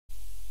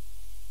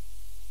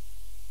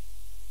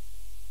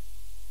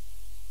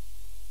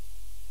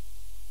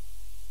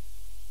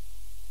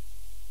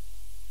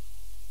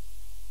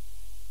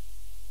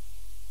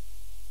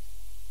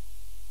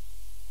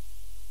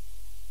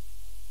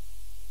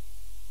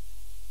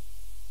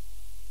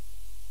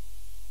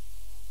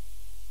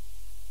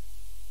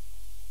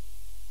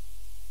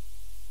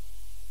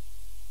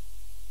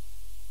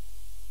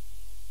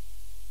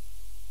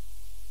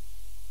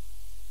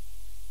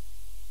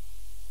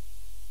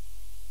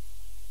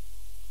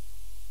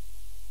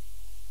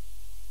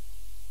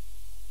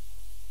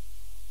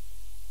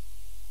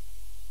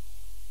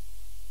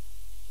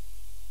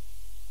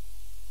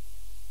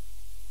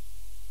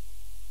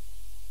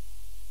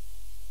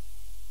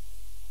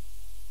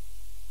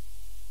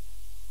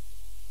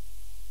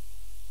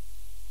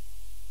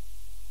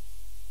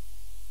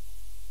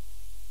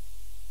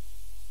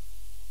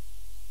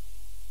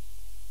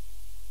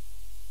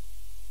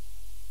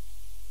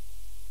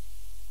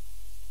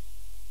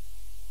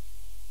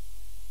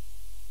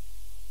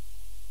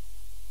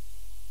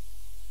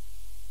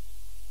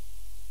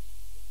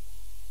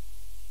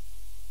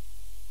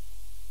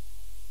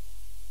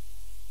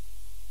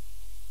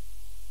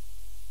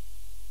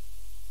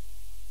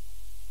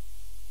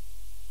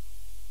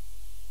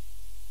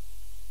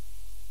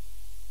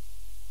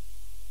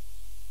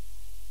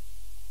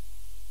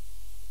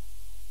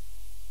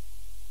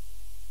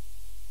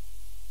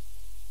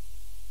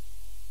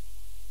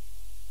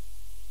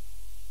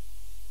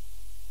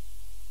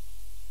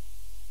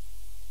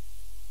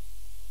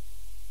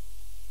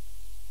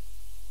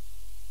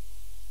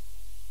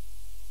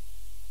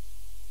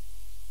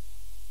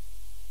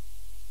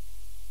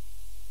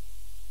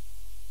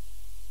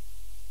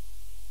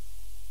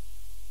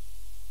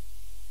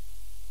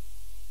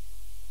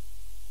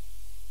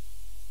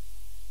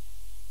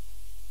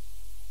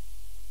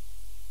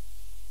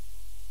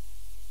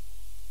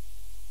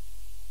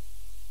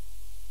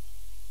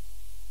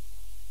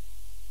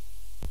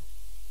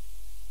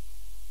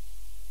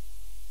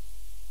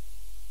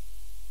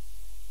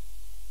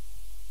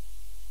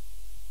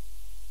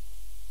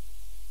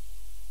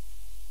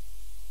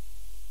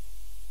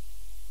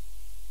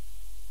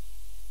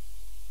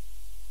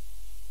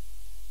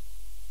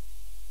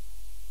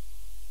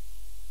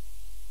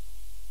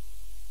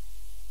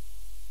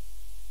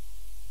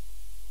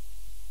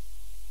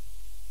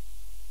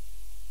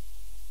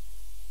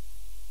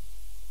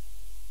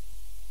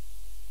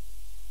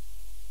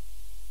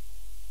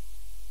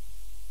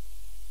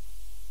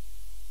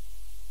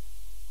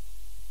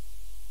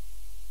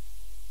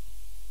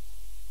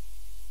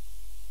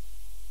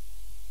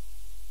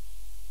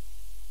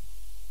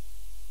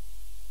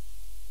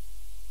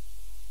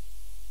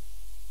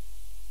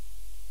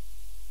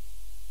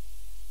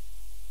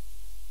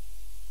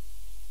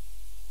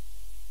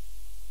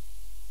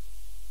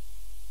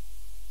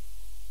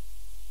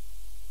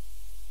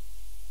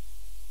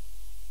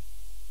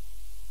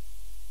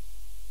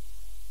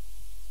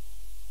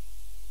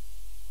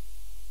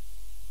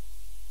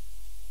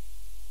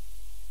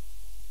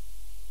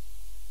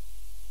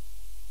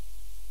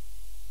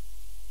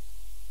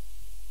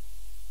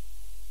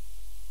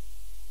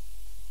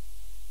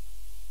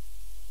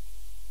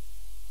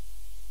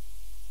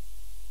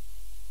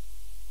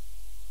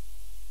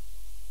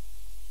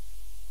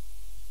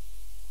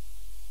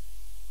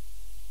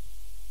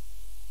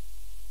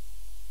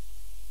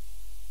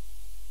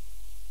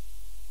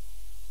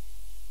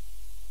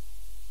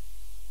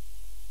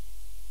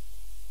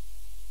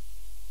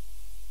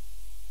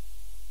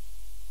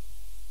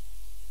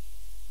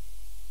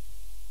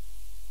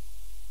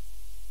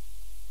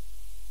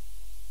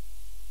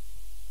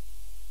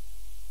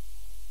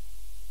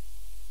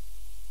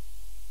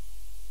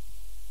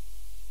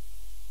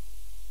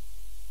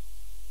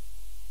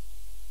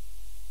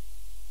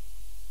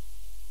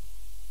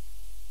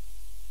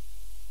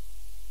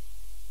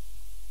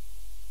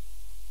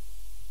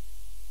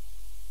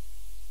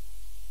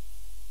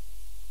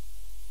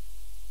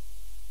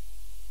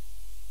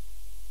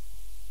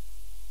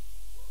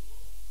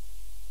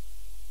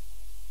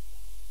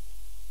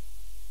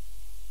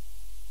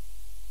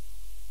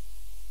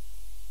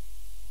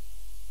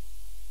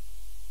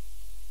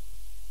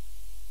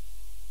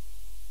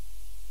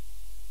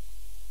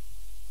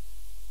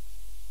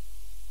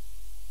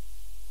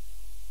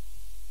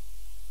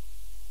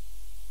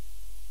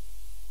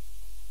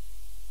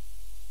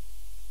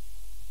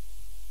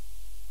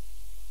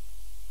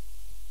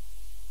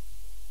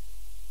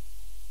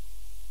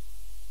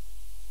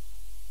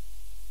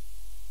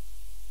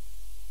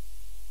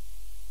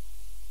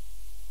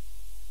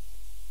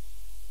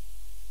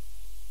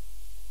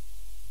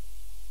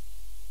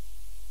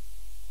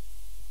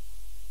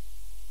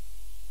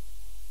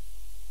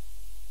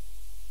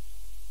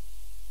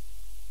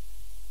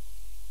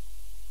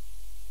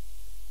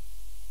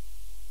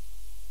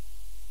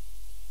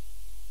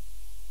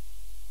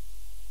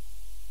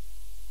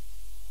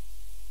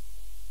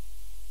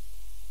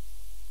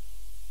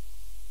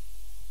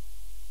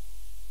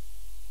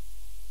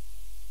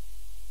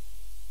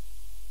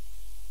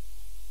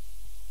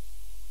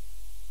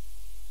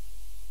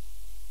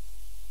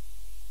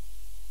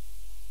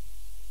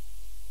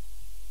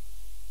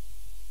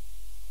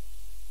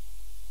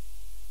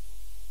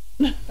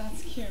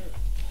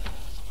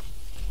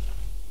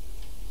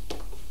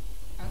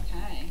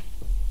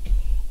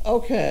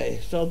Okay,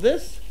 so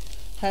this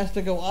has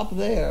to go up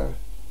there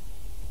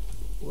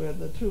where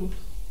the two,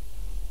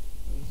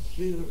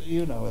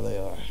 you know where they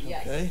are.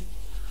 Yes. Okay.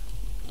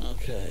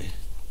 Okay.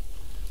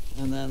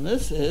 And then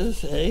this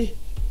is a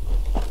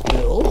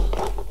bill.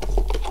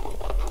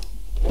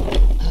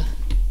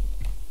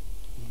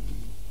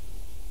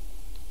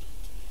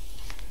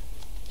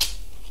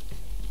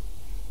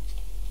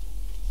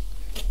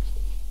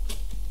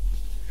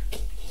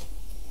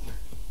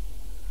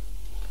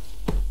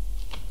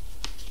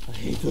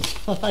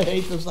 I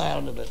hate the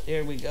sound of it.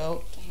 Here we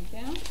go.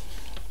 Thank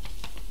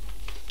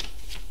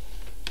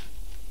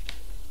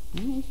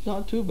you. It's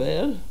not too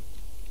bad.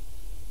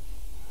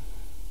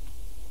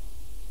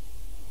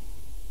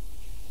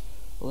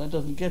 Well, that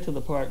doesn't get to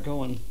the part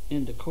going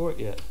into court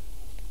yet.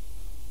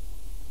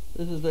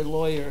 This is the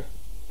lawyer.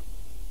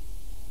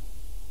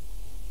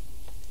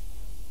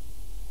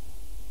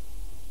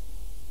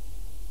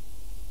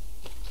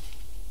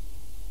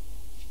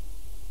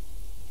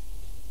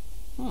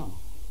 Oh.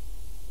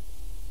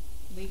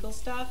 Legal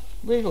stuff?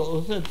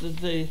 Legal.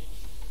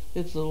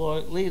 It's the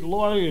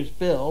lawyer's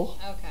bill.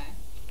 Okay.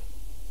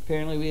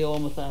 Apparently we owe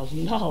him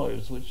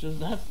 $1,000, which is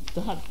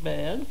not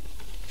bad.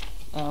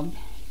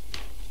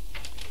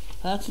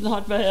 That's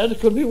not bad. It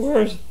could be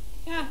worse.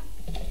 Yeah.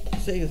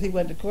 See, he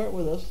went to court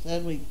with us,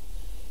 and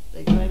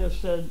they kind of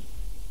said,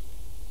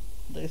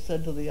 they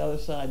said to the other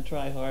side,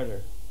 try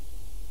harder.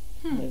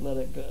 They let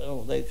it go.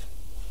 Oh, they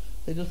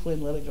just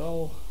wouldn't let it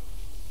go.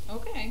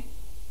 Okay.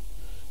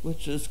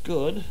 Which is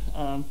good.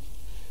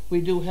 We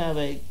do have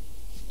a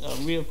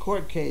real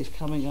court case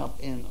coming up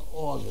in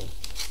August.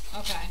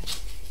 Okay.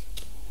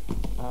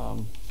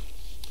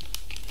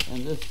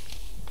 And this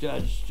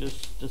judge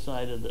just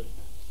decided that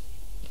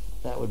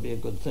that would be a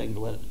good thing to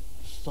let it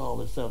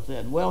solve itself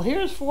then. Well,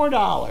 here's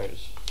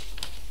 $4.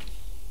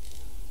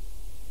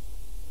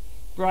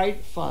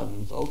 Bright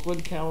Funds,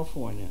 Oakland,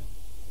 California.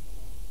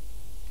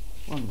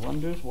 One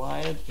wonders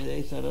why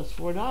they sent us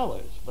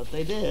 $4, but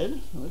they did,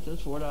 which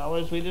is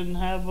 $4 we didn't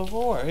have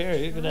before. Here,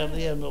 you can have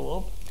the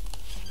envelope.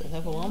 Does it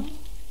have a lump?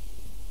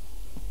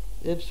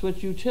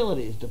 Ipswich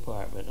Utilities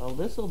Department. Oh,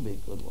 this will be a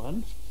good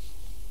one.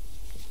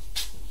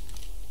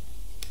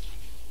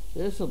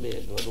 This will be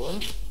a good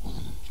one.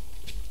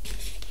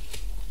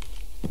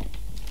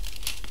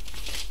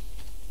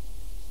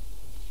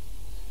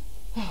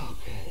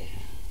 Okay.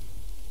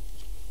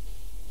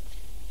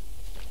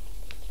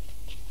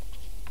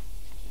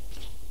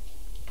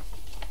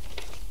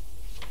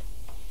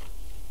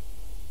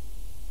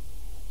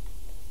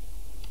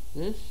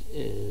 This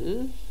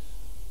is,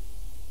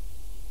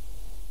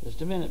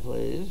 just a minute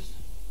please.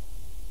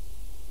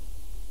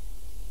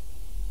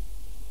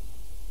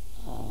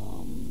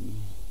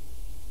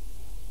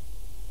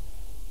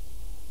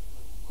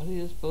 What do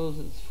you suppose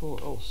it's for?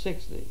 Oh,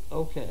 60.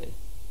 Okay.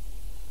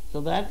 So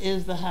that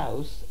is the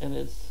house, and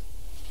it's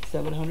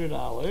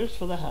 $700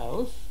 for the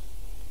house.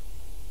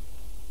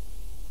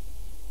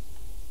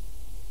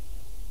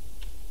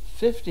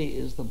 $50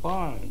 is the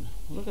barn.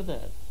 Look at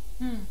that.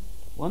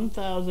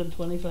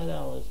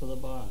 $1,025 for the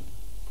barn.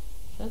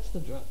 That's the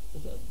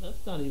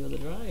that's not even the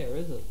dryer,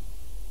 is it?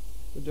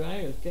 The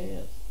dryer is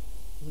gas.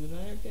 Is the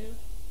dryer gas?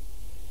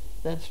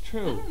 That's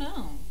true. I don't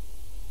know.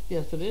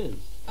 Yes, it is.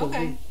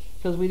 Okay.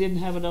 Because we didn't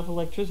have enough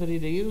electricity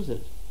to use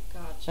it.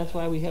 Gotcha. That's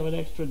why we have an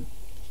extra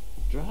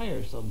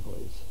dryer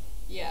someplace.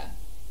 Yeah.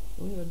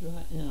 We have a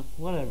dryer, yeah,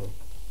 whatever.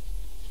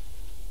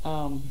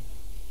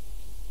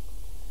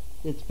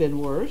 It's been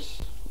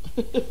worse.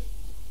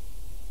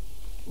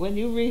 When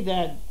you read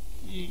that,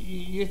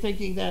 you're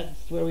thinking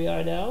that's where we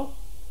are now?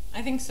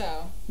 I think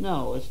so.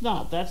 No, it's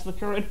not. That's the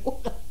current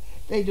one.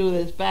 They do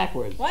this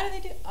backwards. Why do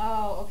they do?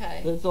 Oh,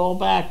 okay. It's all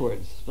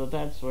backwards, but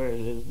that's where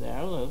it is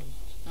now.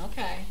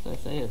 Okay. As I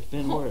say, it's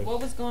been worse. What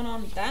was going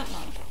on that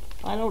month?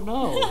 I don't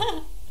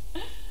know.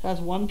 That's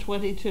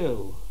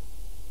 122.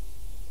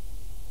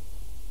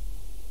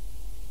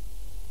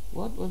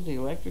 What was the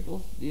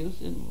electrical use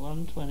in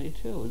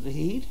 122? Was the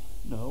heat?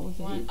 No, was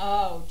the heat?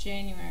 Oh,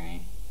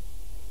 January.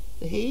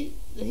 The heat?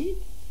 The heat?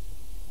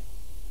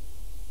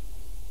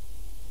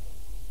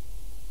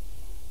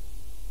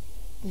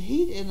 The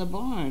heat in the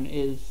barn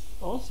is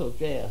also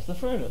gas. The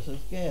furnace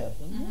is gas,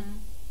 isn't it?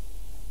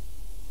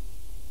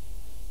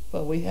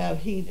 But we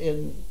have heat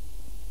in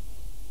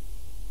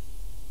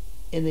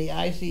the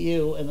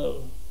ICU and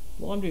the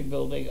laundry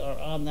building are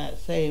on that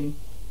same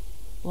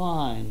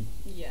line.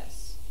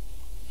 Yes.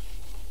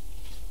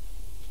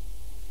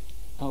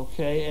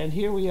 Okay, and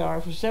here we are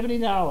for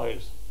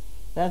 $70.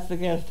 That's the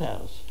guest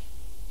house.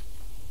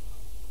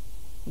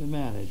 We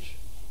manage.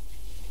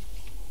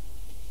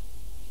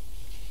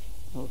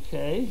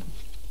 Okay.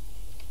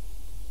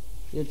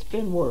 It's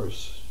been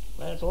worse.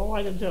 That's all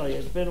I can tell you.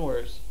 It's been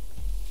worse.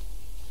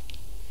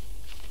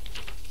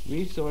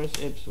 Resource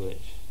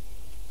Ipswich.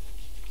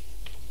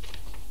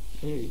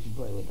 Here, you can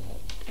play with that.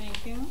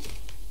 Thank you.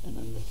 And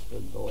then this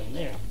would go in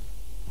there.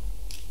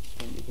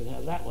 And you could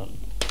have that one.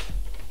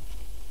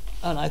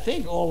 And I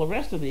think all the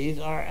rest of these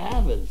are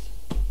Avids.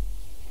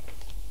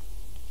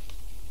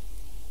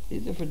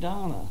 These are for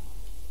Donna.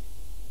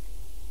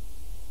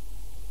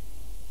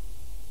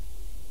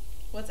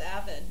 What's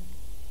Avid?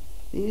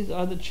 These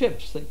are the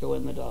chips that go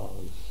in the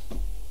dogs.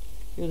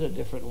 Here's a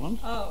different one.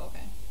 Oh,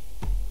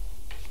 okay.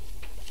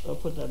 I'll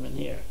put them in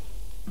here.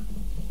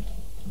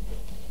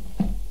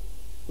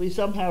 We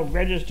somehow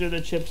register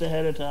the chips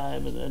ahead of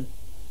time and then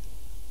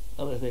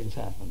other things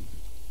happen.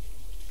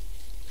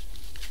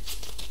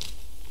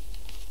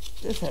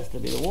 This has to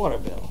be the water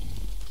bill.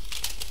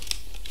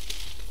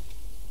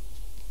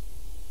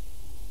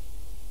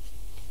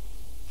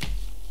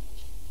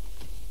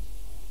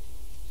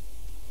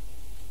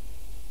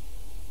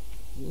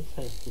 This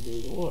has to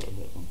be the water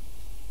bill.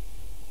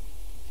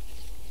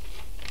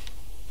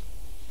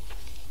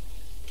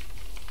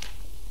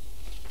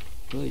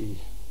 Please.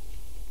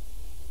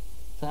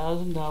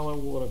 $1,000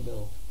 water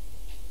bill.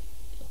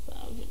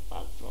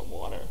 $1,000 for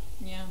water.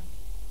 Yeah.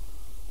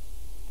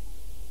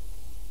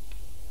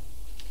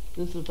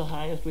 This is the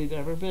highest we've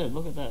ever been.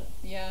 Look at that.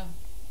 Yeah.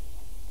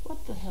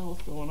 What the hell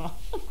is going on?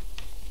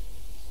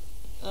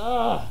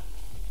 Ah.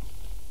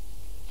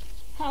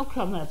 How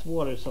come that's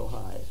water so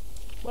high?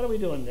 What are we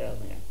doing down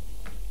there?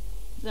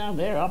 Down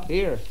there, up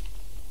here.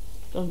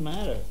 Doesn't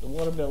matter. The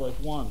water bill is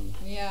 1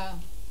 Yeah.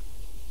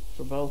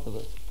 for both of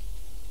us.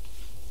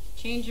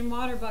 Changing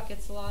water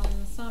buckets a lot in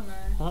the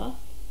summer. Huh?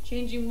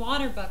 Changing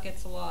water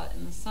buckets a lot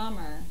in the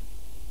summer.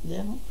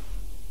 Yeah.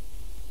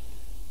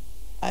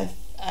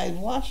 I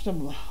watched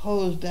them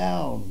hose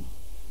down.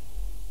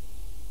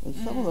 And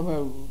some of them are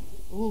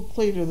a little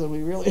cleaner than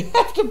we really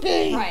have to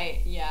be. Right,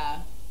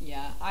 yeah.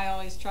 Yeah. I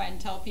always try and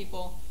tell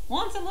people,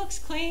 once it looks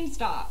clean,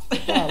 stop.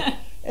 Yeah.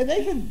 And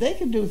they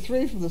can do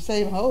 3 from the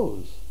same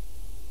hose.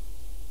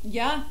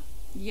 Yeah.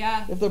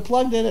 Yeah. If they're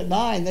plugged in at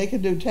 9, they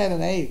can do 10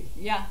 and 8.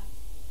 Yeah.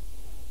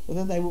 But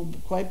then they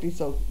won't quite be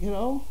so, you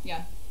know?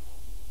 Yeah.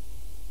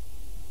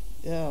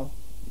 Yeah.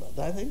 But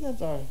I think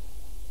that's our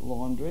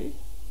laundry.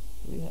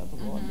 We have a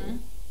laundry.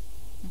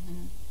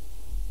 Mm-hmm.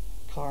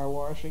 Car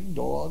washing,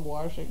 dog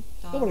washing.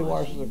 Dog Nobody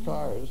washing. washes their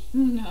cars.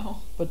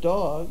 No. But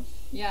dogs.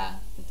 Yeah,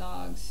 the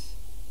dogs.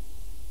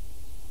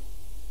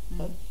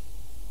 That's,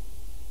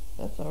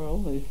 that's our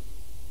only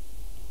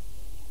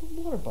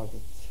water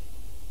buckets.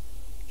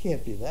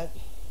 Can't be that.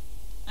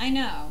 I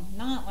know.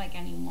 Not like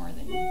any more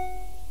than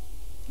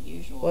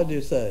usual. What do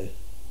you say?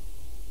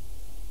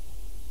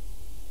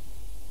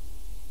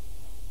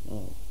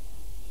 Oh.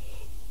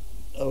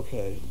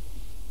 Okay.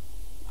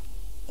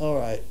 All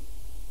right.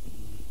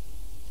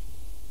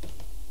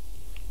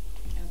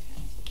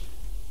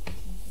 Okay.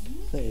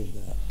 Save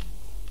that.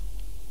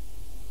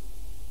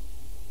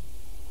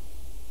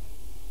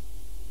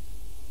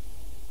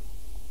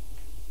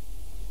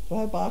 Do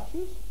I have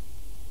boxes?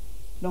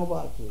 No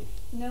boxes.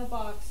 No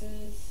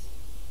boxes.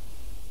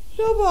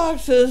 No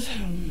boxes.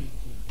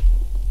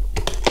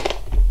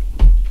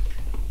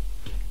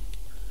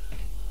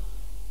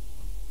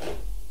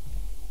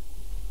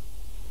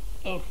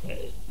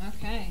 Okay.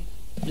 Okay.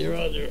 You're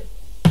under.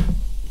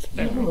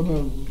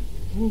 Oh,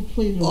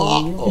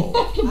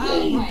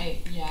 right.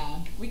 Yeah.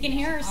 We can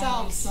hear ourselves. I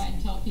always try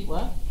and tell people.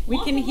 What?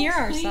 We can hear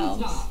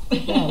ourselves.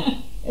 Yeah.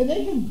 And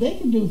they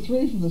can do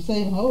 3 from the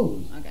same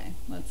hose. Okay.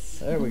 Let's.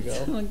 There we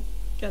go. Let's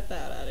get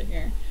that out of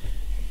here.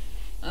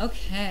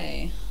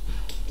 Okay.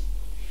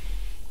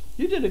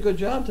 You did a good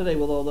job today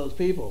with all those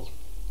people.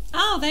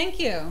 Oh, thank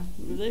you.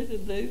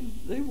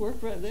 They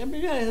worked right.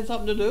 Maybe I had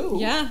something to do.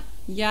 Yeah.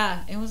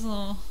 Yeah. It was a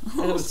little,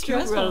 And it was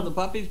stressful. running the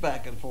puppies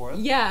back and forth.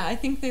 Yeah, I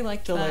think they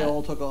liked Till that. they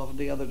all took off in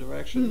the other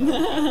direction.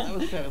 That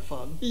was kind of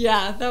fun.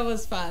 Yeah, that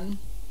was fun.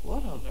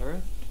 What on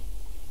earth?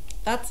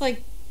 That's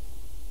like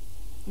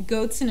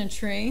goats in a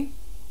tree.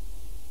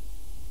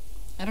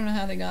 I don't know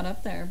how they got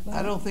up there. But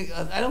I don't think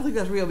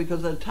that's real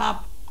because the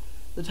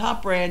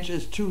top branch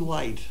is too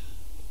light.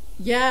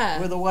 Yeah.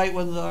 Where the white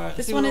ones are.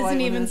 This See one where the isn't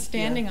white even is?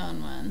 standing Yeah.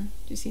 on one.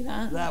 Do you see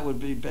that? That would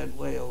be bent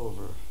way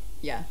over.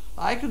 Yeah.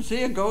 I could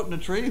see a goat in a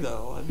tree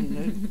though. I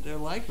mean, they're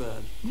like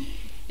that.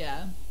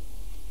 Yeah.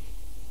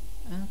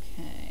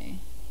 Okay.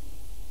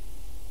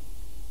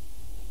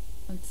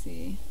 Let's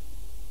see.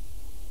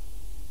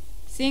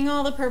 Seeing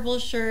all the purple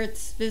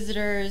shirts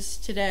visitors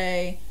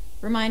today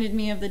reminded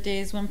me of the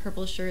days when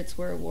purple shirts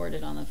were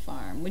awarded on the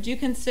farm. Would you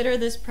consider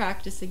this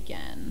practice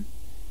again?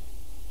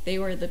 They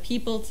were the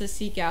people to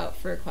seek out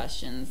for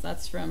questions.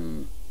 That's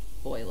from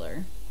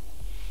Boiler.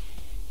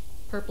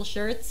 Purple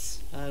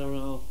shirts? I don't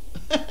know.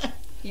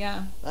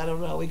 Yeah. I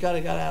don't know. We got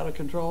out of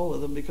control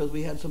with them because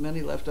we had so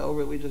many left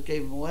over. We just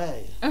gave them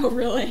away. Oh,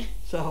 really?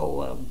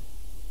 So,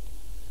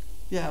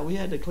 yeah, we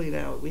had to clean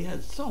out. We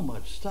had so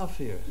much stuff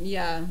here.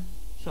 Yeah.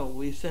 So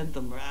we sent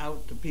them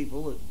out to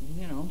people that,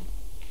 you know.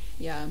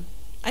 Yeah.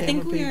 I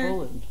think we people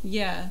were. and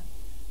Yeah.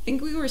 I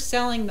think we were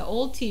selling the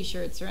old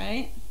T-shirts,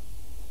 right?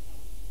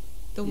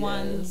 The Yeah.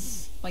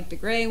 ones, like the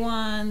gray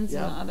ones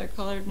and Yep. the other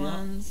colored Yep.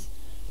 ones.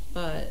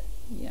 But,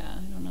 yeah,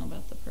 I don't know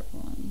about the purple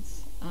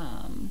ones.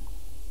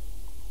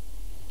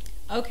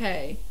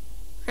 Okay.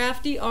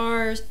 Crafty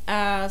R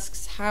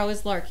asks, how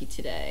is Larky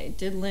today?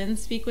 Did Lynn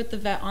speak with the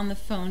vet on the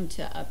phone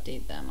to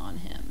update them on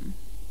him?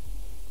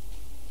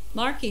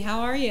 Larky,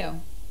 how are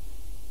you?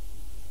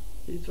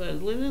 is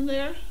Lynn in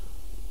there?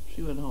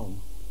 She went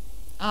home.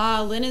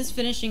 Lynn is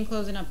finishing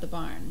closing up the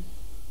barn.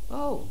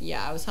 Oh,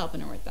 Yeah, I was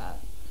helping her with that.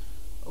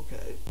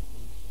 okay.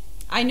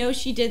 I know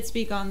she did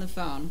speak on the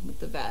phone with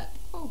the vet.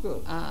 Oh,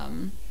 good.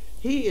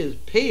 He is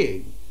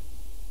peeing.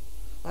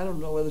 I don't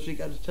know whether she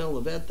got to tell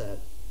the vet that.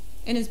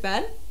 In his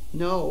bed?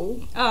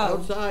 No, Oh.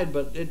 outside,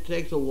 but it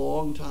takes a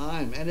long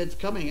time, and it's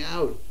coming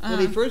out. When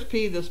he first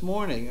peed this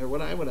morning, or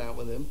when I went out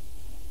with him,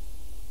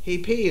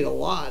 he peed a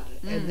lot,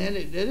 and then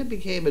it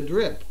became a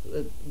drip.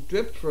 It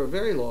dripped for a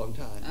very long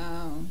time.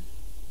 Oh.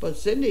 But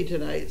Cindy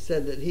tonight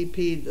said that he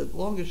peed the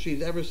longest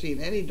she's ever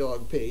seen any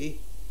dog pee,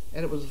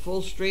 and it was a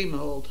full stream the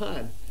whole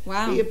time.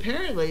 Wow. He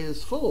apparently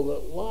is full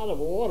of a lot of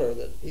water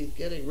that he's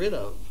getting rid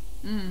of.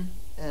 Mm.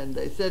 And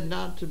they said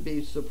not to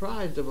be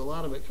surprised if a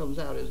lot of it comes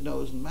out his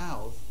nose and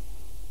mouth.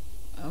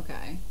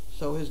 Okay.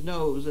 So his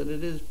nose, and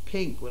it is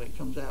pink when it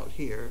comes out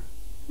here.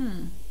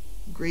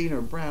 Green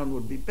or brown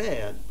would be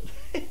bad,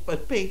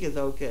 but pink is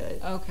okay.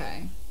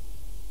 Okay.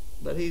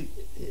 But he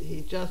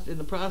just, in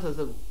the process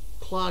of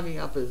clogging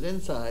up his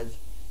insides,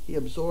 he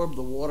absorbed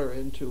the water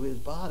into his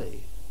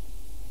body.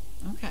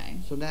 Okay.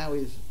 So now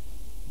he's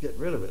getting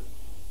rid of it,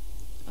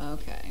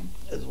 Okay.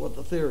 is what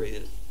the theory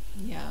is.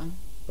 Yeah.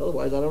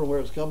 Otherwise, I don't know where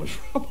it's coming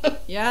from.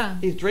 Yeah.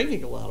 He's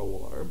drinking a lot of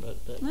water, but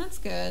That's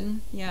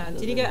good. Yeah.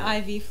 Did he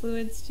get IV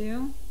fluids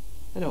too?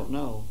 I don't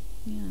know.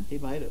 Yeah. He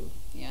might have.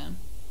 Yeah.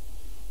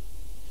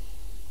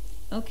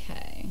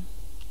 Okay.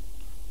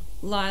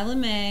 Lila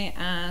May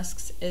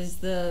asks, is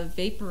the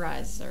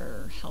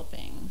vaporizer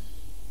helping?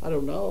 I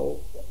don't know.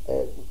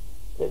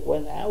 It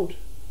went out.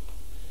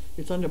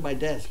 It's under my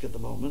desk at the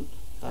moment.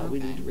 We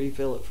Okay. need to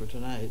refill it for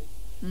tonight.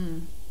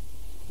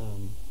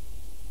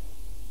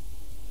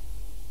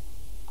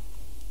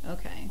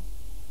 Okay.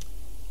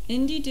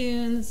 Indy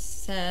Dunes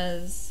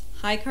says,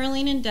 hi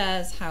Carlene and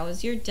Des, how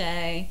was your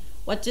day?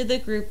 What did the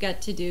group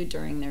get to do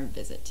during their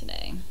visit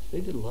today?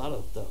 They did a lot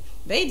of stuff.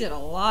 They did a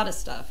lot of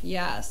stuff,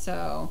 yeah.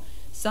 So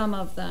some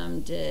of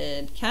them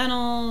did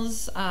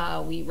kennels.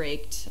 We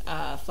raked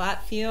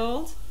flat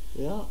field.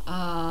 Yeah.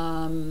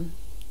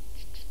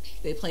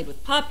 They played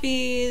with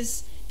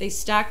puppies. They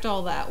stacked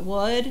all that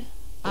wood.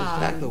 They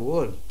stacked the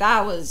wood.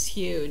 That was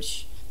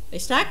huge. They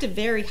stacked it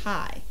very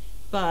high,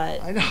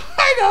 but I know.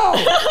 I know.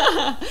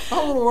 I'm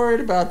a little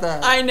worried about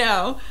that. I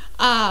know.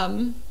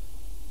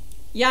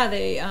 Yeah,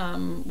 they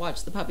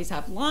watched the puppies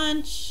have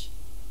lunch,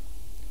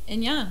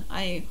 and yeah,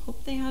 I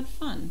hope they had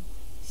fun.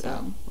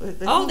 So,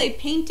 yeah. They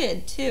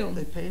painted too.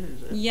 They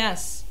painted it.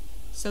 Yes,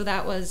 so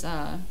that was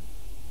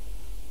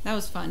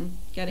fun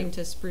getting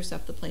to spruce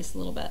up the place a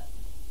little bit.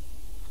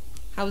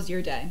 How was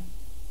your day?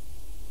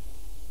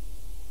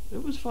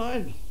 It was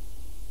fine.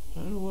 I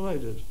don't know what I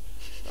did.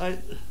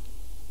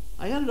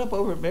 I ended up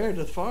over at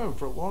Meredith Farm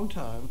for a long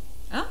time.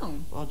 Oh.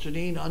 While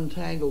Janine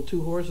untangled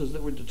two horses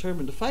that were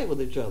determined to fight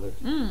with each other.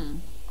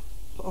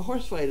 A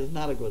horse fight is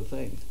not a good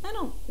thing.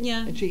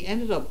 Yeah. And she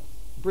ended up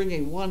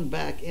bringing one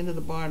back into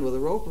the barn with a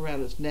rope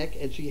around its neck,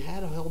 and she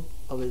had help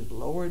of his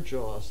lower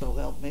jaw, so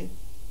help me.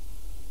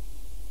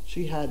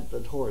 She had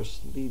the horse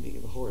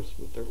leading the horse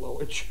with their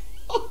lower jaw.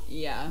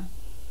 Yeah.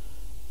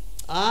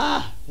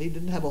 He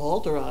didn't have a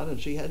halter on, and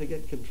she had to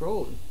get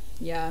controlled.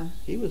 Yeah.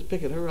 He was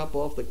picking her up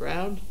off the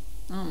ground.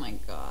 Oh my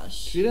gosh.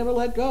 She never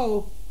let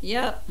go.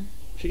 Yep.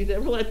 She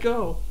never let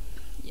go.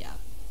 Yeah.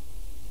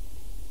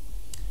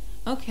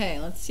 Okay,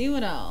 let's see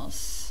what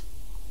else.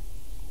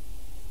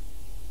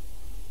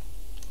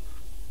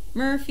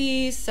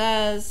 Murphy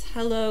says,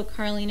 hello,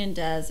 Carlene and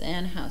Des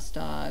and House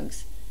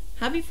Dogs.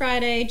 Happy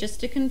Friday. Just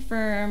to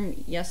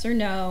confirm, yes or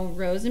no,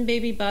 Rose and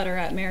Baby Butter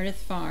at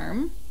Meredith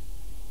Farm.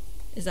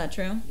 Is that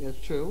true? That's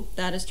true.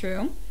 That is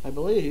true. I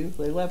believe.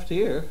 They left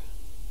here.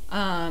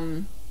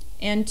 And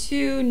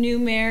 2, New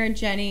Mare,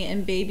 Jenny,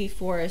 and Baby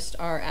Forest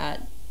are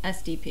at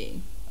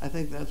SDP. I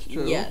think that's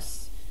true.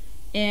 Yes.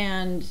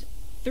 And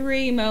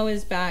 3, Mo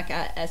is back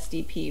at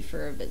SDP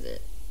for a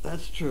visit.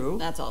 That's true.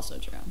 That's also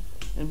true.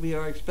 And we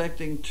are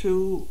expecting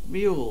 2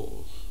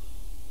 mules.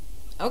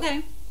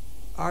 Okay.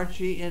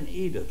 Archie and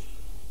Edith.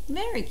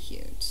 Very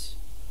cute.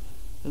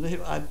 And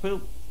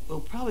they'll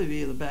probably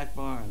be in the back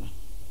barn.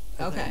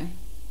 I Okay. think.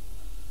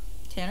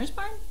 Tanner's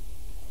barn?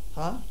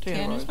 Huh?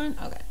 Tanner's barn?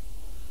 Okay.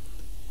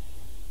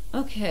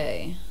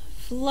 Okay.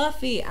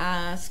 Fluffy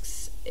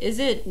asks, is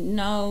it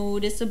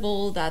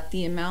noticeable that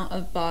the amount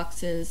of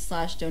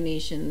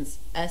boxes/donations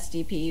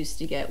SDP used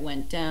to get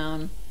went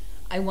down?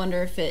 I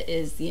wonder if it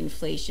is the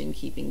inflation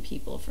keeping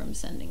people from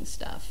sending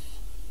stuff.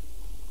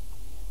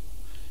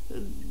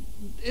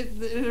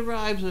 It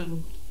arrives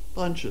in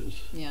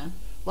bunches. Yeah.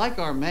 Like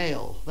our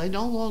mail. They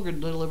no longer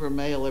deliver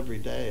mail every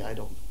day.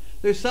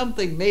 There's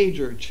something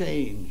major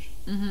change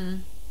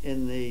in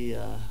the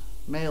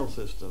mail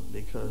system,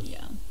 because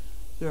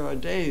there are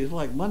days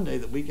like Monday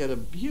that we get a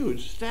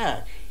huge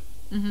stack.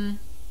 Yeah.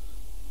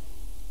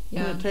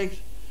 And it takes,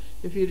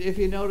 if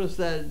you notice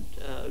that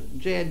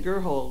Jan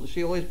Gerhold,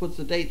 she always puts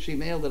the date she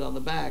mailed it on the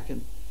back,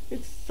 and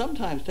it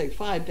sometimes takes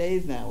 5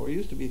 days now, where it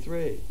used to be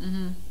 3.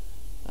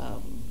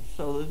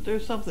 So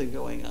there's something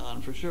going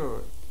on for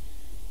sure.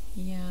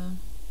 Yeah.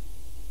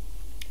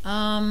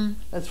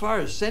 As far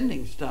as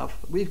sending stuff,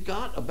 we've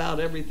got about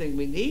everything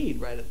we need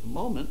right at the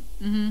moment.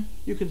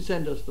 You can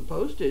send us the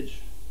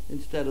postage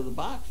instead of the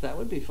box. That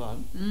would be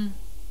fun.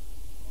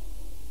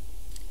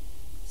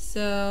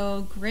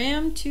 So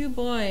Graham Two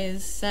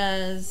Boys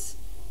says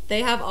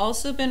they have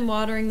also been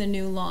watering the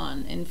new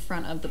lawn in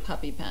front of the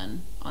puppy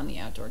pen on the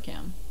outdoor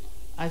cam.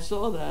 I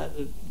saw that.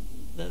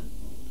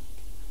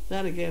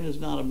 That again is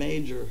not a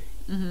major.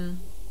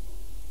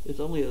 It's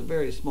only a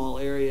very small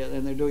area,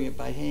 and they're doing it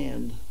by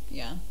hand.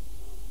 Yeah.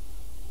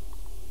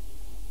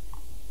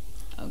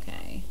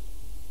 Okay.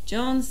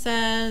 Joan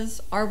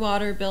says our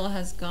water bill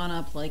has gone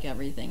up like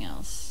everything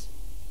else.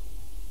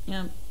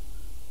 Yep.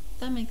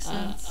 That makes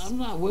sense. I'm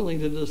not willing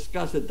to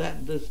discuss it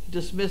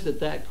dismiss it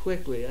that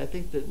quickly. I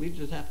think that we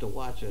just have to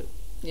watch it.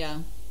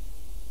 Yeah.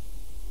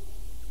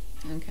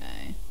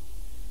 Okay.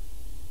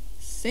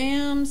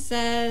 Sam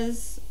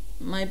says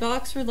my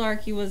box for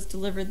Larky was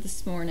delivered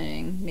this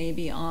morning,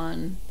 maybe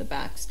on the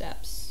back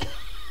steps.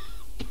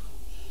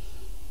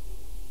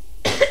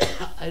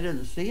 I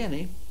didn't see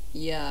any.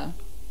 Yeah.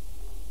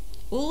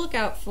 We'll look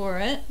out for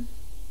it.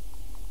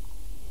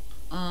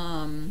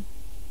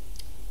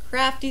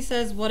 Crafty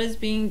says, what is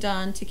being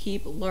done to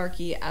keep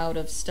Larky out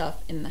of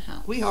stuff in the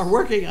house? We are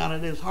working on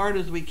it as hard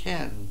as we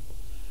can.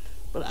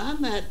 But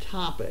on that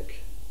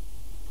topic,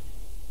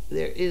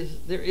 there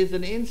is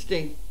an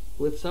instinct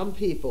with some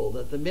people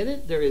that the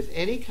minute there is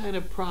any kind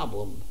of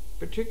problem,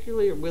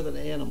 particularly with an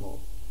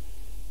animal,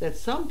 that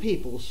some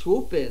people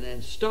swoop in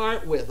and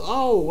start with,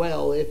 oh,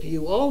 well, if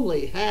you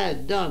only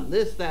had done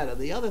this, that, or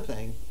the other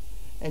thing,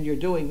 and you're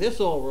doing this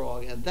all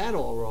wrong and that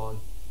all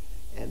wrong.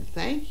 And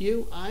thank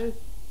you, I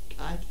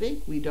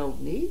think we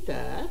don't need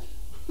that.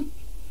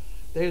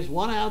 There's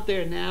one out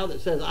there now that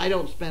says, I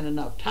don't spend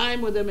enough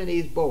time with him and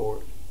he's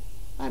bored.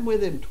 I'm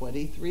with him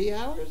 23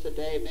 hours a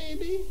day,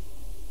 maybe.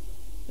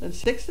 And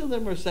 6 of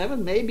them or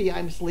 7, maybe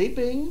I'm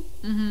sleeping.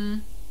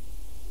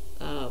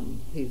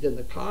 He's in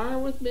the car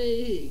with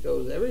me. He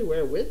goes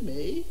everywhere with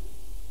me.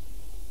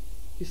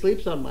 He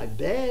sleeps on my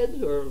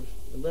bed, or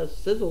unless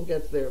Sizzle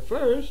gets there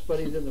first, but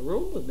he's in the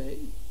room with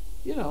me.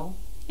 You know.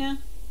 Yeah.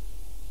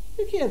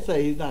 You can't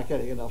say he's not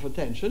getting enough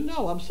attention.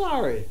 No, I'm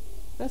sorry.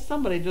 That's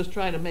somebody just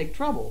trying to make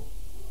trouble.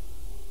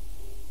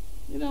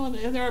 You know,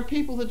 and there are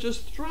people that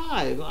just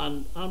thrive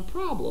on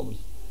problems.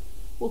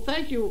 Well,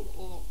 thank you.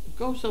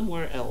 Go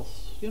somewhere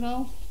else, you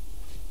know?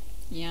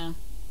 Yeah.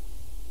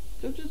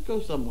 Just go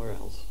somewhere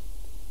else.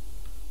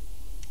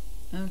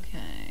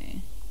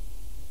 Okay.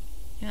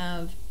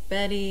 Have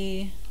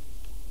Betty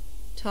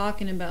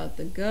talking about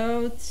the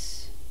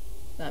goats.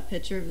 That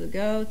picture of the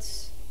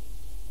goats.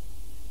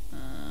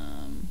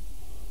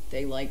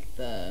 They like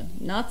the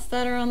nuts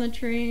that are on the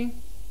tree.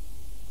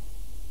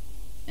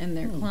 And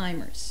they're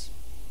climbers.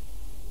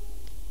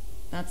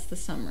 That's the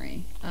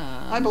summary.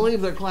 I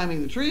believe they're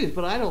climbing the trees,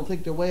 but I don't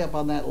think they're way up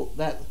on that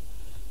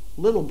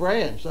little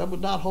branch. That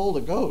would not hold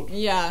a goat.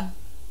 Yeah.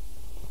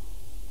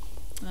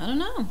 I don't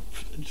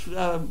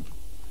know.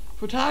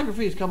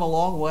 Photography's come a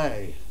long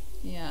way.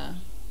 Yeah.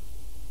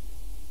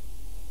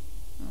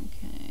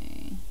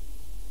 Okay.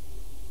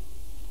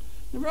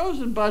 The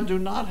Rose and Bud do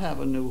not have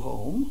a new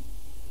home.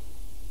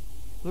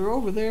 They're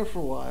over there for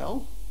a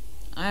while.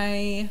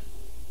 I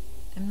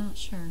am not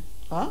sure.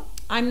 Huh?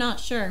 I'm not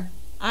sure.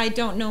 I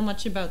don't know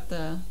much about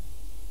the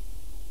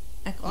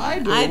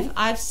equine. I do.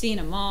 I've seen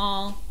them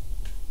all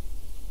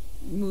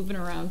moving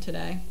around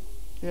today.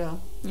 Yeah.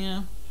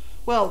 Yeah.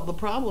 Well, the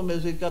problem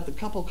is we've got the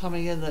couple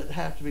coming in that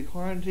have to be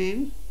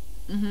quarantined.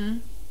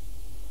 And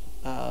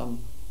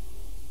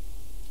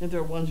there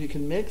are ones you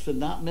can mix and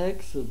not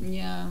mix. And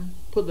yeah.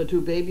 Putting the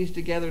 2 babies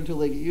together until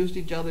they get used to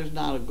each other is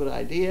not a good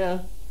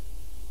idea.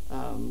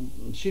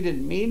 She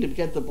didn't mean to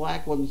get the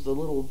black ones, the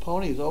little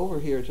ponies, over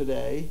here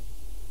today.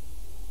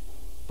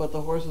 But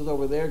the horses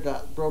over there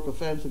broke a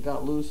fence and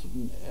got loose,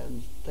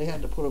 and they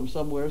had to put them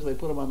somewhere, so they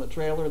put them on the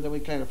trailer, and then we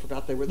kind of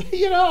forgot they were there,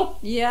 you know?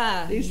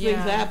 Yeah. These things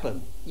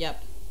happen.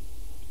 Yep.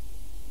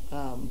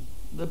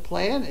 The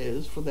plan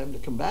is for them to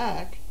come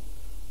back.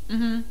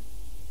 I'm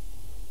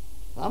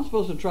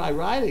supposed to try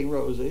riding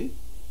Rosie.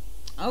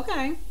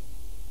 Okay.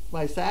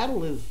 My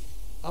saddle is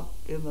up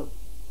in the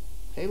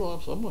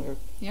hayloft somewhere.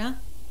 Yeah.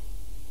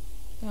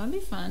 That'd be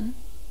fun.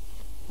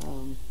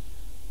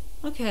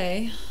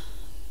 Okay.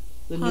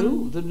 The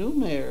new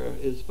mare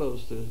is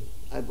supposed to,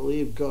 I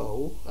believe,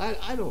 go.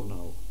 I don't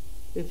know.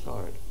 It's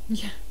hard.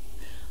 Yeah.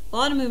 A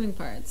lot of moving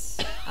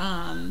parts.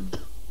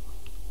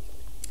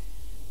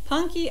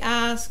 Punky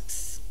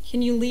asks,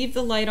 can you leave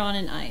the light on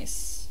in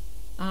ice?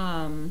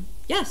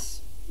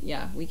 Yes.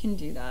 Yeah, we can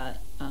do that.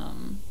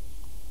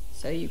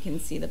 So you can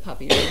see the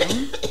puppy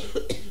room.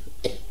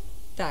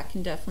 That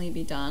can definitely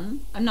be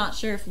done. I'm not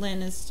sure if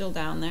Lynn is still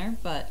down there,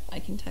 but I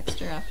can text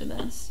her after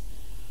this.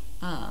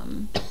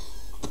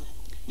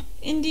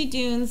 Indy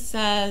Dunes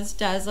says,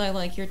 Daz, I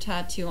like your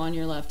tattoo on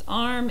your left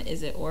arm.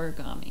 Is it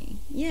origami?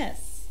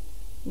 Yes.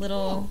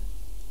 Little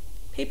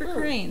paper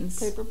cranes.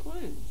 Paper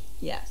planes.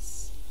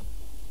 Yes.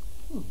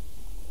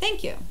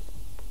 Thank you.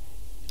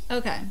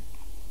 Okay.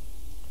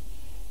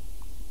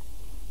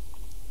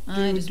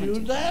 Do you do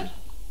that?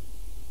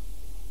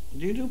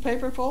 Do you do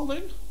paper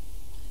folding?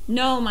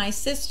 No, my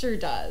sister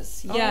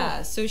does. Oh.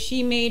 Yeah, so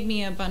she made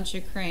me a bunch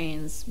of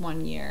cranes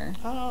one year.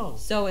 Oh.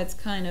 So it's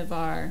kind of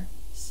our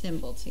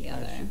symbol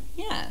together.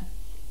 Yeah.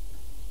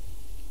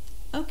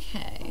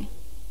 Okay.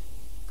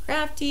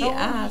 Crafty How old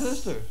is asks. your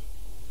sister?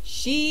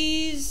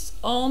 She's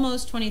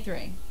almost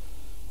 23.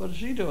 What is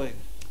she doing?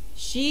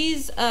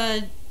 She's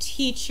a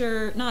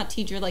teacher, not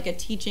teacher, like a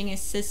teaching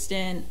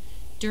assistant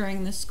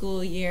during the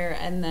school year,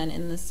 and then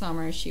in the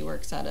summer she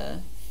works at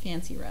a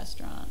fancy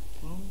restaurant.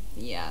 Oh,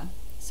 Yeah.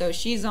 So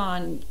she's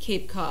on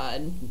Cape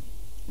Cod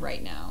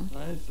right now.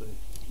 I see.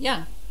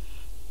 Yeah.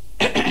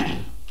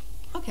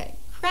 Okay.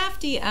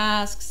 Crafty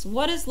asks,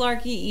 what is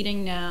Larky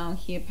eating now?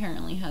 He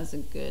apparently has a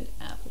good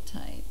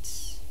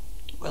appetite.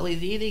 Well,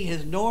 he's eating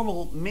his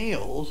normal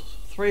meals,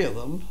 3 of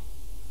them.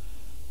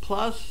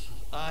 Plus,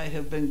 I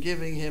have been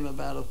giving him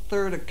about a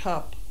third a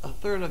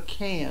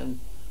can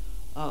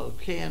of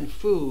canned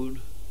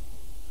food,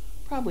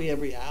 probably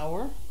every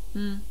hour.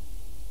 Hmm.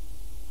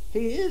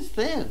 He is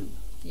thin.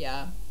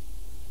 Yeah.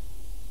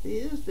 He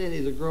is thin.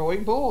 He's a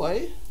growing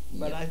boy,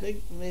 but Yep. I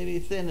think maybe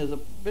thin is a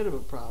bit of a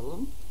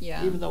problem.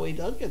 Yeah. Even though he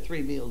does get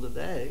 3 meals a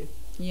day,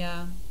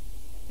 Yeah.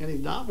 and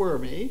he's not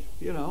wormy,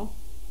 you know.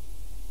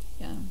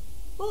 Yeah.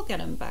 We'll get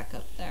him back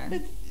up there.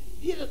 It,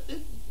 you know,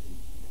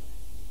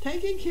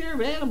 taking care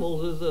of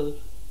animals is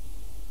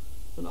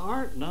an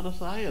art, not a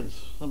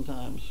science.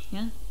 Sometimes.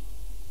 Yeah.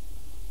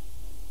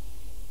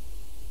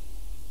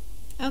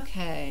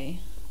 Okay.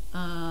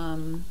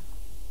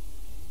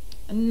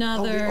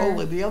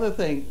 Another. The other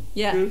thing.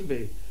 Yeah. Excuse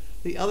me.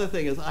 The other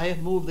thing is I have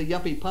moved the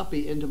yuppie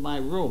puppy into my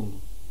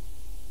room,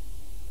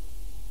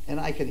 and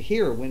I can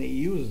hear when he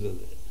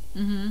uses it.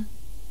 Mm-hmm.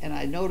 And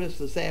I noticed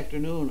this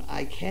afternoon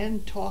I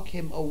can talk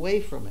him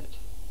away from it,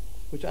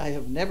 which I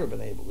have never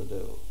been able to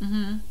do.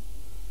 Mm-hmm.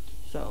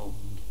 So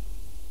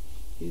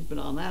he's been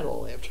on that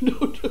all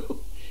afternoon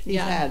too. He's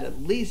Yeah. had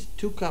at least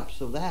 2 cups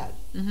of that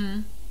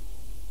Mm-hmm.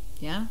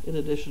 Yeah. in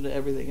addition to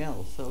everything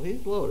else. So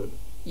he's loaded.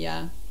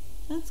 Yeah.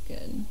 That's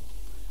good.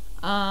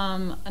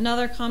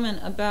 Another comment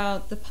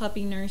about the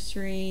puppy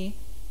nursery.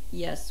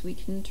 Yes, we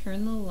can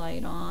turn the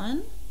light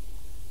on.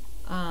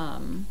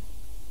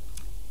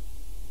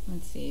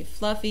 Let's see.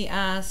 Fluffy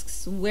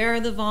asks, where are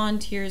the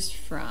volunteers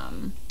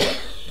from?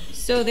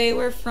 So they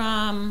were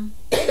from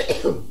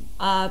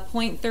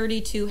Point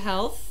 32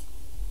 Health.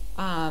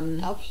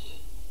 Puffs.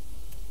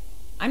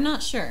 I'm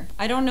not sure.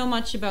 I don't know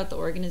much about the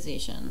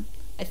organization.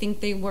 I think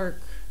they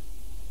work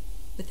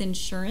with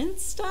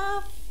insurance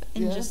stuff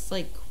and Yeah. just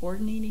like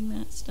coordinating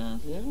that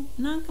stuff. Yeah.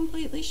 Not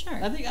completely sure.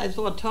 I think I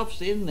saw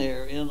Tufts in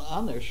there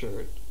on their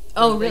shirt.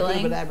 Oh, They could really?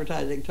 have been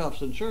advertising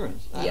Tufts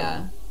Insurance. I don't Yeah.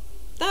 know.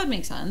 That would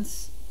make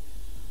sense.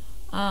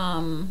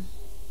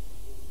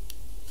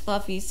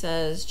 Fluffy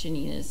says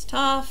Janina's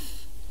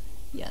tough.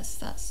 Yes,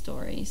 that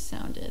story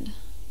sounded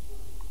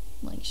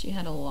like she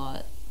had a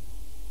lot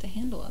to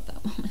handle at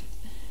that moment.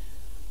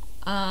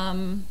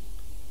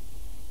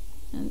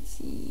 Let's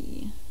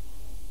see.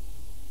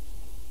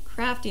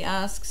 Crafty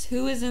asks,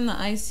 who is in the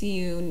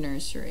ICU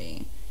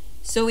nursery?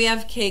 So we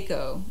have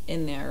Keiko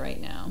in there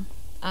right now.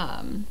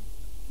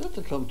 That's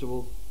a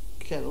comfortable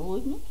kennel,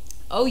 isn't it?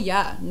 Oh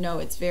yeah, no,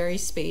 it's very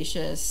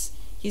spacious.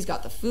 He's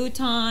got the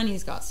futon,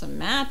 he's got some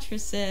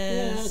mattresses.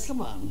 Yeah,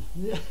 come on.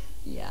 Yeah.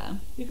 Yeah.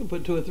 You can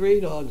put 2 or 3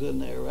 dogs in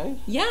there, right?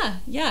 Yeah,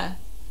 yeah.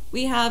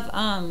 We have,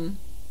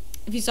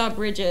 if you saw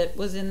Bridget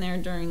was in there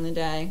during the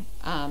day,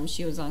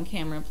 she was on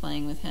camera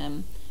playing with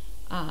him.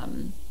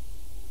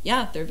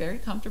 Yeah, they're very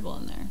comfortable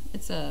in there.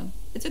 It's a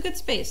good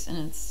space, and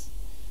it's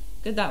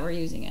good that we're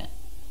using it.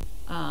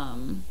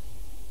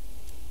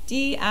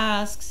 Dee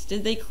asks,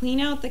 did they clean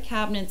out the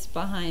cabinets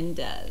behind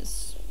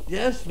Des?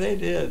 Yes, they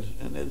did,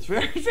 and it's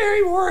very,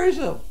 very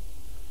worrisome.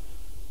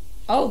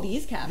 Oh,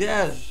 these cabinets.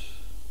 Yes,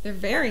 They're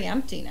very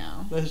empty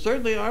now. they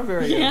certainly are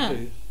very Yeah.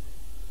 empty.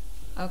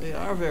 Okay. They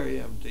are very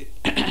empty.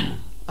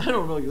 I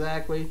don't know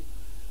exactly.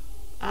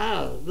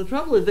 The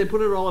trouble is they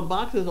put it all in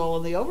boxes, all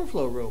in the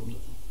overflow rooms,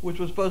 which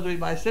was supposed to be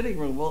my sitting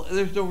room. Well,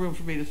 there's no room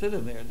for me to sit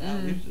in there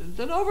now. It's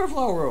an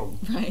overflow room.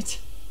 Right.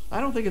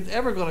 I don't think it's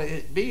ever going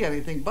to be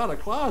anything but a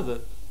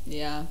closet.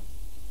 Yeah.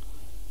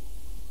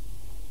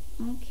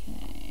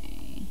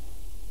 Okay.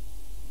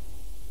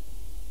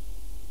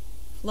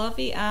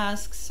 Fluffy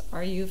asks,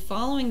 are you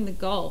following the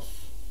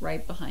Gulf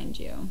right behind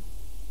you?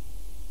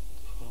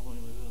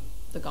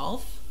 The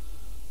Gulf?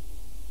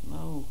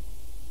 No.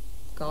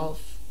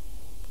 Golf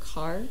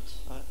cart?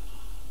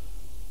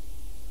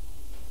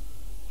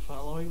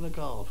 Following the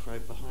Gulf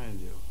right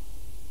behind you.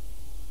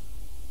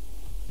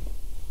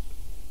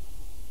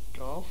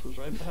 Golf is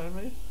right behind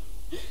me?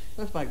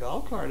 That's my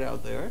golf cart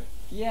out there.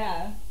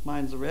 Yeah.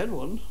 Mine's the red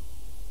one.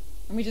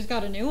 And we just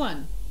got a new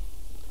one.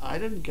 I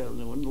didn't get a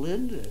new one.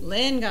 Lynn did.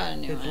 Lynn got a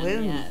new It's one.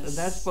 Lynn's, Yes. and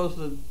that's supposed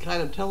to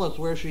kind of tell us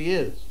where she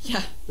is.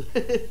 Yeah.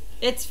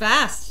 It's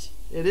fast.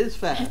 It is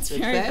fast. It's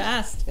very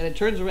fast. And it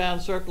turns around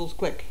circles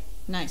quick.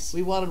 Nice.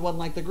 We wanted one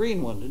like the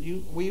green one.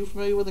 Were you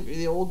familiar with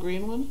the old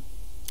green one?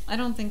 I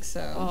don't think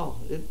so. Oh,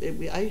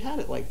 I had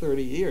it like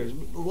 30 years.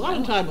 A lot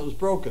of time it was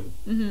broken,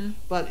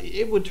 but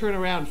it would turn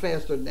around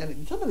faster.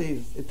 And some of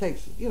these, it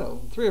takes 3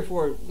 or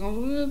 4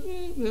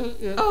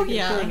 to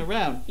get turned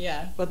around.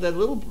 Yeah. But that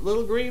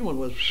little green one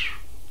was,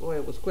 boy,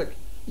 it was quick.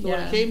 So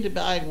when it came to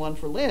buying one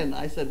for Lynn,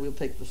 I said we'll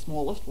take the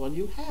smallest one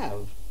you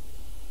have,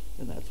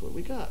 and that's what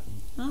we got.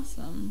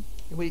 Awesome.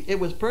 It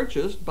was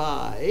purchased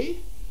by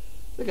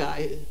the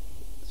guy's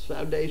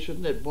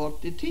foundation that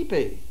bought the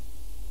teepee.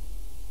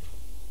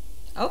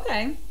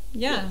 Okay.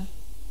 Yeah. Yes.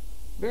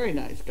 Very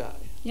nice guy.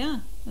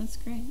 Yeah, that's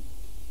great.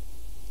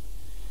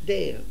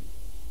 Dan.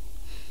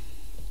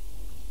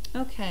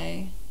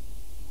 Okay.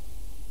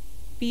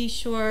 Be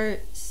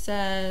Short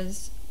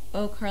says,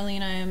 "Oh,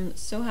 Carlene, I am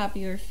so happy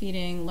you're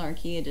feeding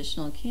Larky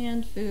additional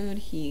canned food.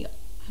 He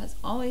has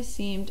always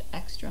seemed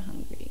extra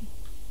hungry."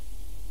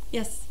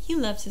 Yes, he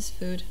loves his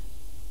food.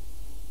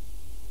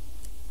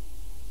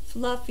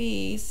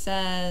 Fluffy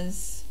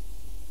says,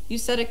 "You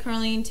said it,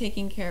 Carlene,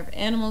 taking care of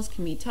animals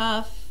can be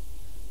tough.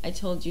 I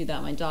told you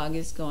that my dog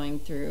is going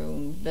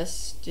through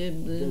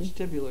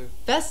vestibular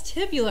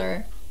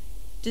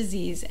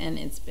disease, and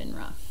it's been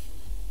rough."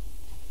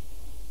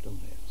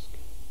 Don't ask.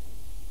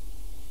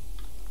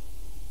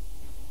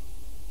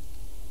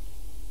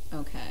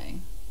 Okay.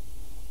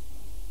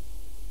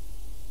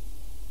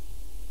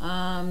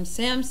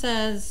 Sam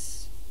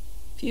says,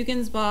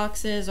 "Fugin's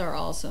boxes are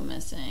also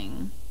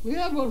missing." We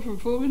had one from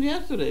Fugan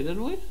yesterday,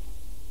 didn't we?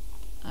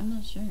 I'm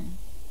not sure.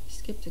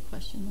 Skipped a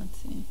question. Let's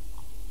see.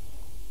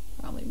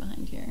 Probably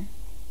behind here.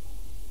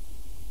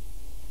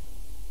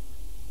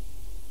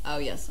 Oh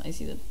yes, I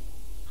see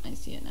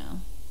it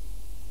now.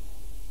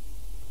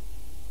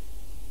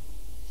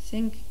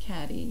 Sink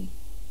caddy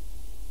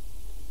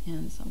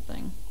and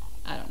something.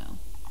 I don't know.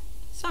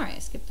 Sorry, I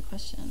skipped the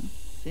question.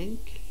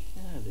 Sink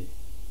caddy.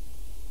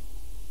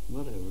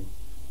 Whatever.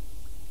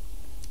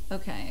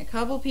 Okay, a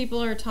couple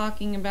people are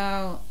talking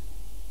about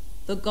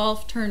the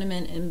golf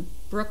tournament in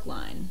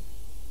Brookline.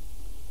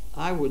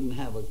 I wouldn't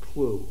have a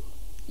clue.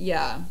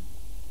 Yeah.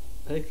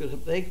 They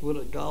could put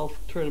a golf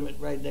tournament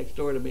right next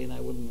door to me, and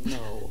I wouldn't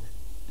know.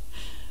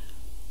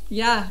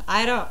 Yeah,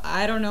 I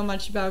don't know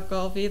much about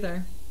golf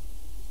either.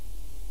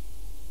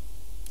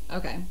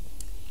 Okay.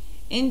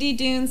 Indy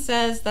Dune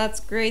says, "That's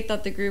great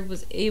that the group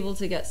was able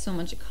to get so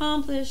much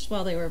accomplished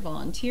while they were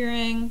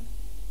volunteering.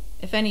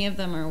 If any of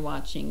them are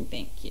watching,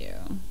 thank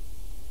you."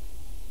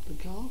 The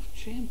golf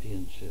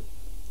championship.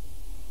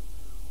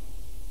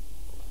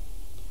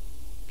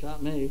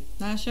 Got me.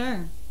 Not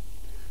sure.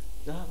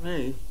 Got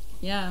me.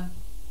 Yeah.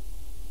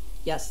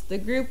 Yes, the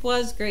group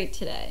was great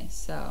today,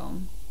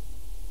 so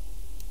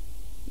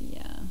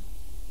yeah.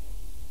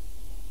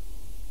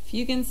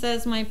 Fugan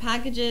says, "My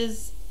package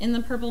is in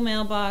the purple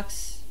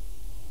mailbox."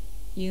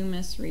 You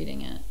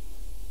misreading it.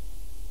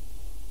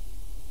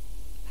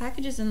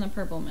 Package is in the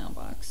purple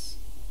mailbox.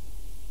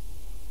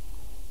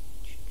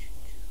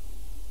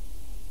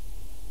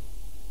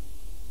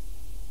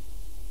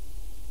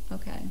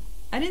 Okay.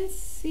 I didn't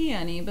see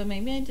any, but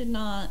maybe I did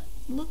not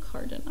look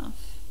hard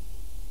enough.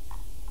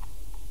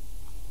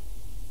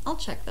 I'll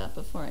check that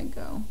before I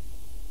go.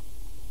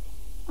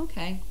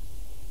 Okay.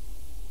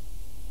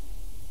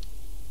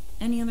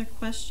 Any other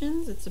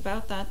questions? It's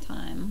about that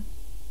time.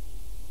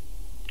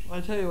 Well,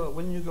 I tell you what,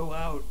 when you go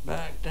out,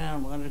 back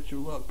down, why don't you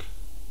look?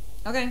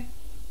 Okay.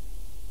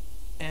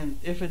 And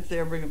if it's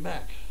there, bring it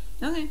back.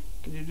 Okay.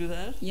 Can you do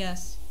that?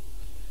 Yes.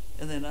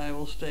 And then I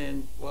will stay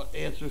and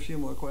answer a few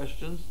more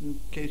questions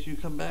in case you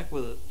come back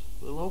with it.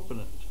 We'll open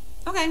it.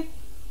 Okay.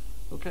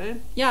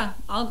 Okay? Yeah,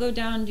 I'll go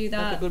down and do that.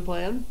 That's a good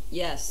plan?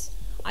 Yes.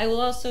 I will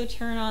also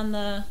turn on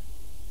the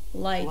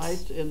light.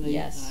 Light in the...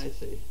 Yes. I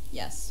see.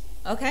 Yes.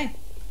 Okay.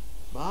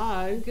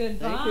 Bye.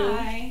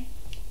 Goodbye.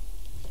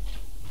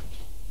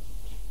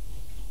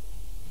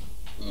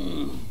 Thank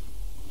you.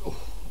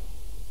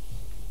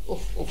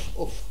 Oof, oof,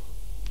 oof.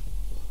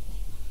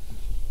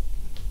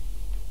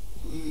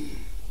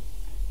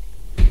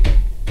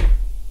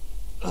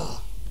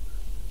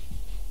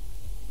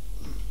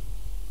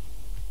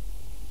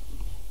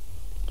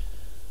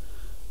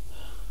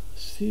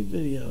 See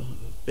video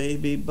of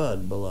baby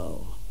bud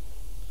below.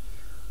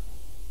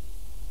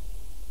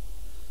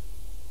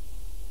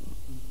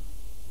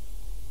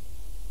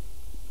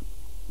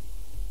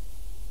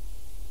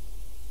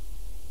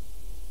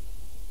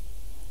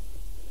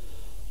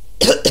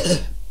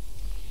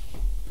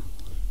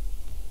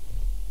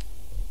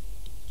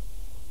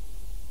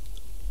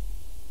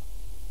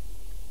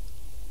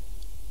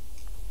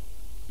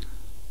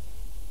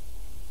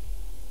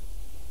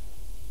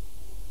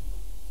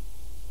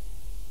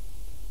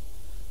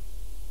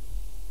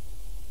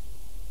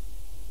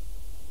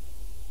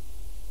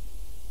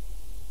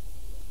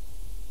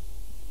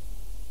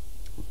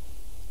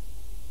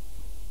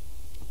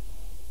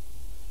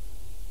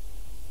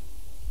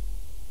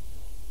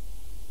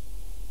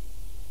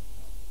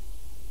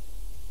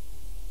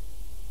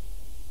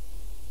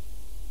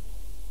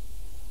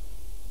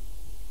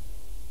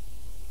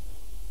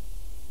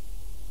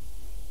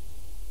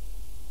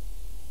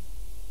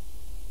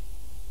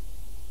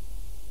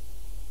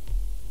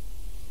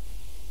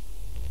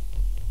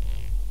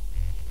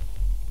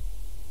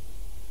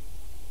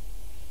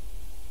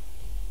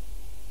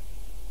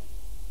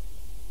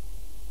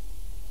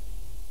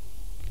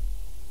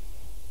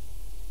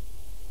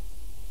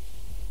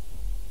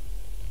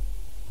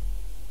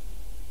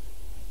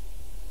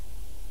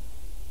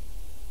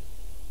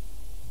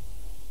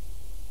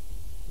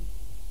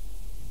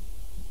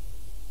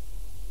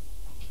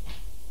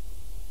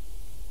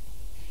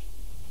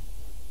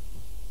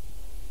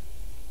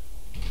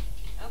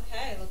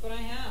 Look what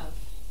I have.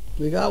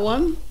 We got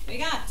one? We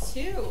got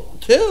two.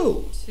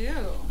 Two. Two.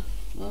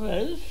 All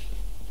right.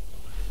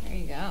 There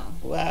you go.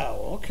 Wow,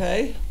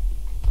 okay.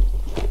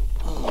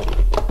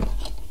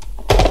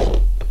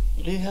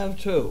 We have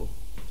two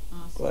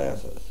Awesome.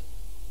 glasses.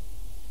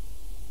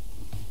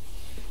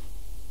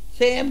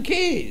 Sam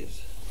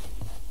Keys.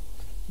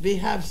 We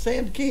have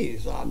Sam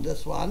Keys on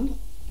this one.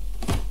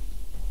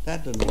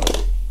 That didn't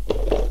work.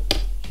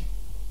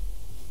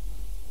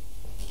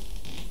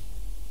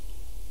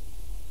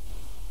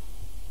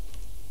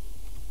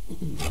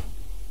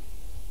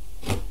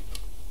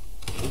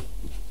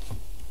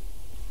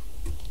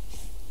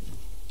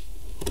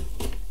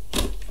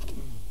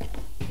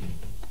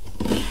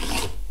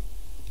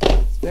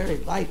 It's very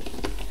light.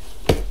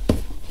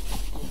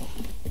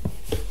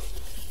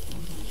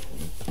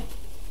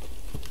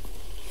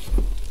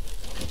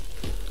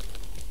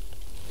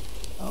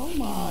 Oh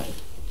my.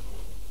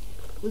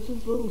 This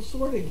is little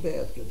sorting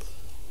baskets.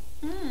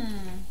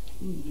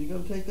 You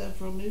gonna take that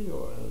from me,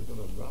 or are you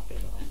gonna drop it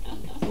off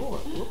the floor?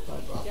 Whoops, I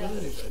dropped it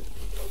anyway.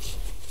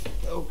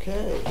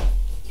 Okay.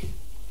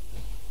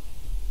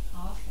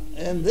 Awesome.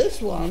 And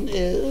this one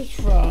is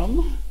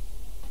from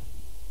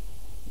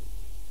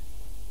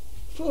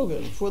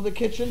Fogan for the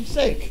kitchen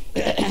sink.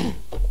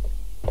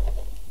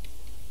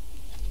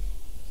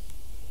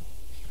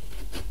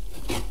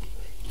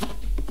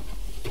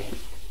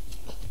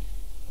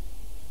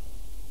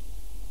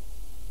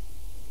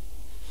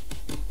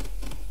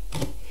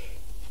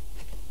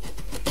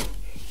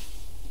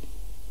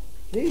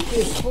 This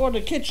is for the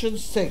kitchen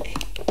sink.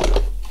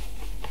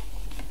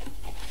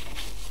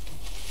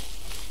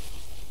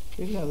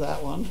 You can have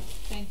that one.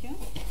 Thank you.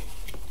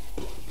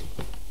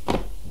 I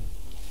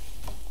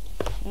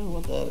don't know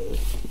what that is.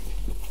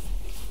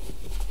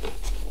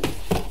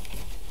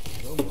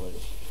 Oh boy.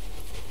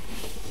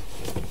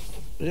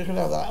 You can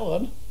have that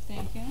one.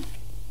 Thank you.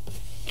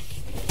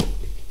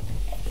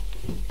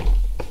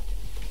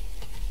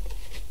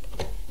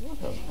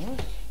 What on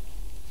earth?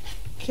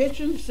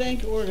 Kitchen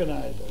sink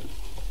organizer.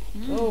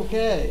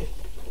 Okay.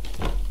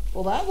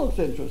 Well, that looks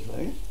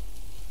interesting.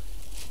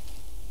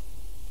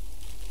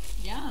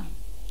 Yeah.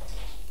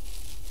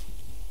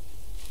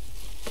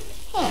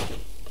 Huh.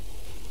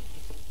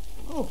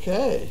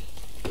 Okay.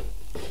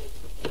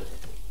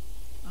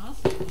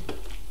 Awesome.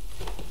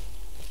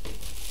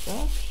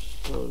 That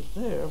goes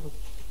there, but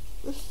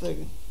this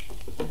thing.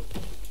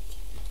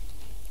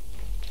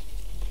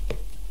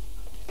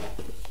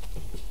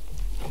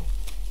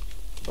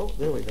 Oh,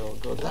 there we go.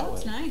 It goes that Oh, way.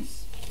 it's nice.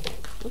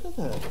 Look at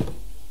that.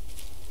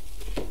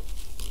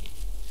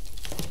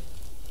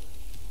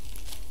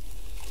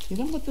 You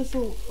know what this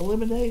will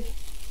eliminate?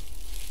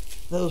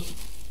 Those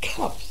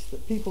cups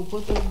that people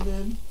put things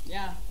in.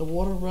 Yeah. The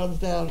water runs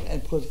down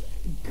and puts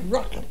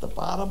gruck at the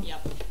bottom.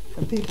 Yep.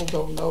 And people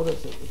don't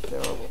notice it. It's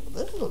terrible. But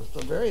this looks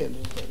very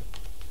interesting.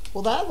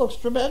 Well, that looks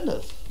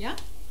tremendous. Yeah.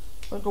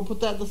 I'll go put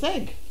that in the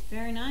sink.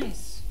 Very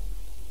nice.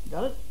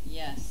 Got it?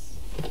 Yes.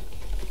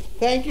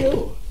 Thank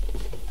you.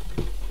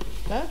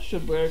 That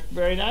should work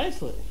very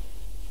nicely.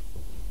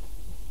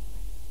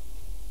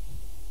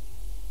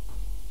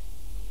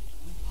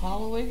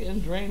 Hollowing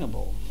and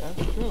drainable.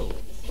 That's true.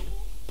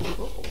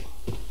 Oh.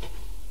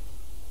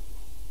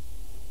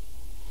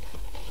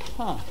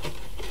 Huh.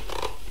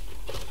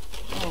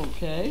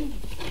 Okay.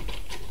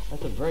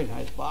 That's a very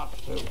nice box,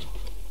 too.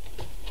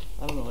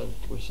 I don't know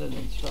if we're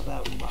sending stuff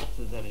out in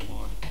boxes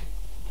anymore.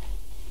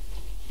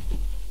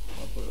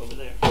 I'll put it over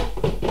there.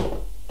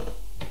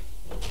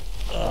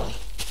 Ugh.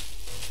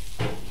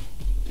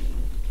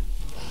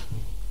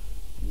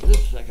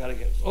 This I gotta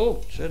get.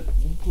 Oh, shit.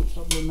 Put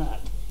something in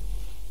that.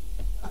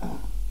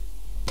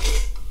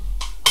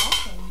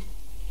 Awesome.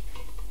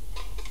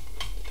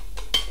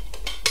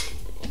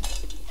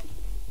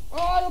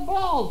 Oh, the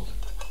balls!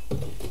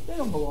 They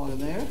don't belong in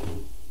there.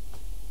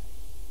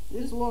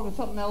 These belong in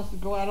something else to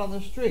go out on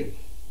the street.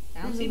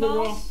 Bouncy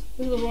balls?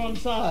 This is the wrong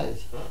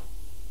size.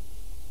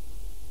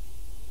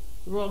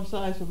 The wrong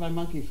size for my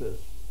monkey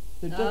fist.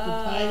 They're just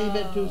a tiny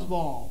bit too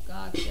small.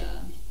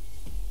 Gotcha.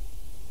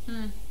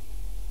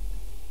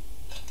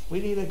 We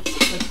need a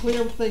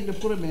clear thing to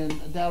put them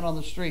in down on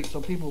the street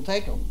so people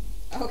take them.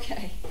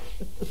 Okay.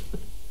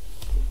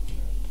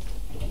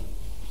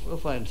 We'll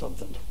find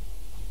something.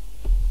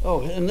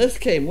 Oh, and this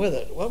came with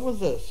it. What was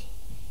this?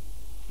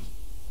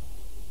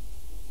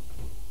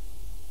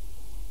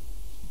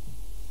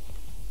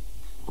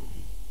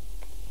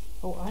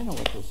 Oh, I know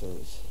what this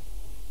is.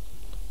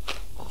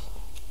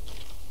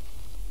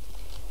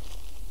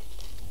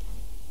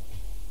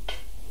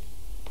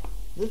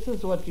 This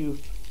is what you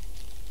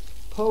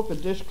poke a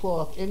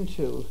dishcloth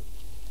into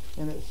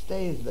and it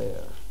stays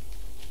there.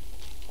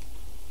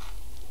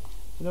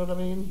 You know what I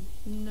mean?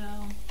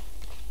 No.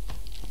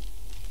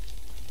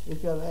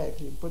 If you have an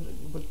egg, you put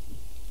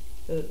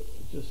it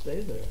just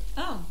stays there.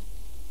 Oh.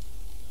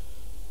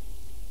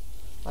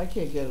 I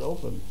can't get it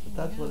open, but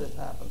that's what has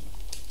happened.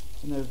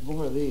 And there's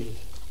more of these.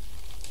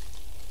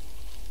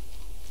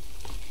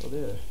 Oh,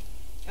 there.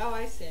 Oh,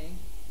 I see.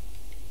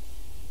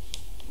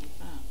 What's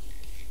that?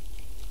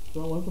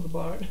 You want one for the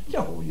bar?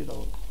 No, you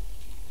don't.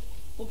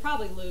 We'll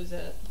probably lose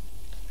it.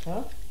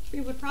 Huh?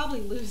 We would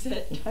probably lose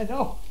it. I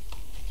know.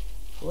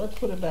 Well, let's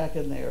put it back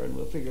in there and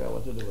we'll figure out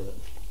what to do with it.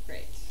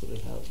 Great. Put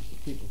it out so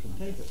people can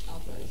take it. I'll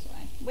throw this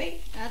away.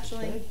 Wait,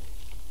 actually, Okay.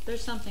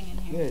 there's something in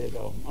here. There you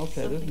go.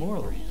 Okay, there's Something more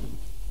of them. important.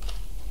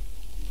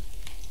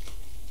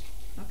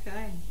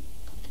 Okay.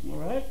 All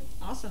right.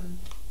 Awesome.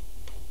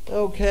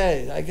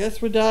 Okay, I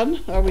guess we're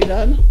done. Are we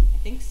done? I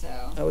think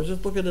so. I was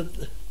just looking at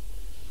the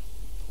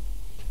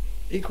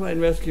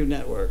Equine Rescue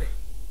Network.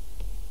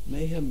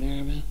 Mayhem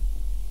Merriman.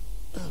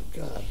 Oh,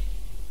 God.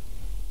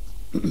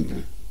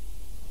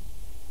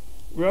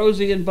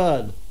 Rosie and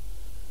Bud.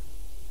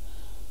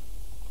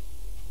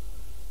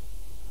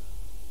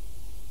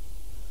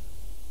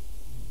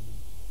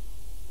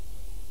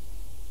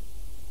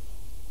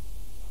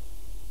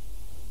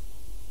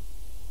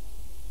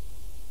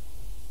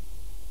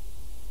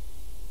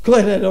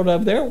 Glad I don't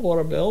have their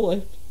water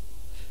bill.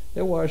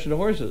 They're washing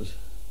horses.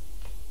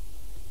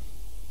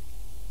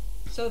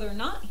 So they're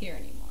not here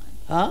anymore.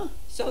 Huh?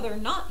 So they're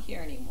not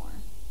here anymore.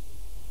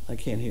 I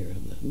can't hear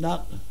him.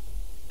 Not.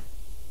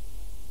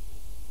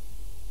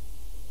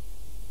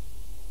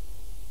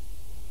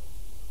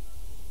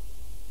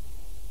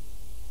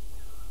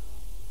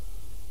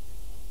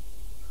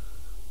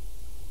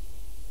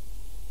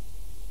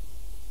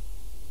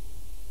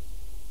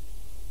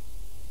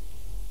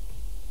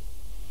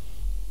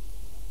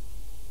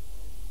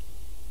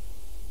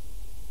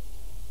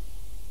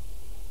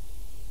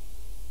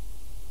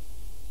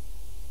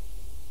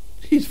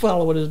 He's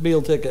following his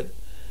meal ticket.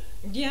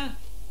 Yeah.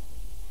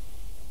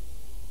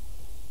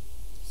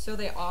 So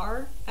they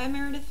are at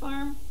Meredith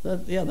Farm?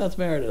 Yeah, that's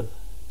Meredith.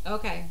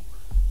 Okay.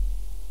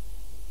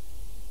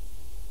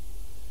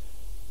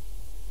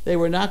 They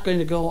were not going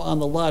to go on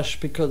the lush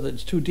because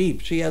it's too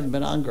deep. She hasn't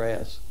been on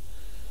grass.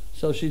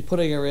 So she's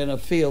putting her in a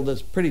field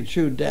that's pretty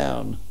chewed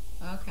down.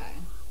 Okay.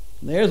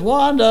 And there's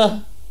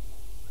Wanda.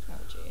 Oh,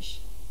 jeez.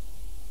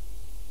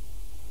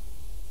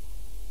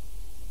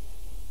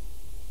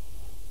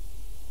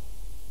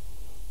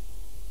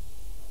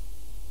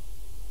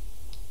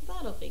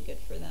 That'll be good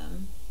for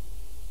them.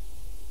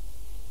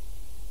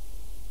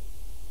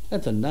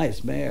 That's a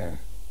nice mare.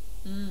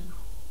 Mm.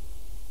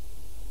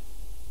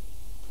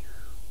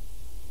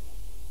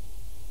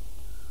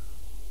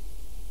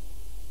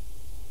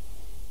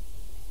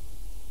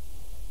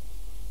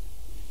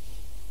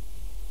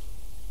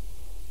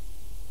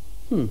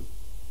 Hmm.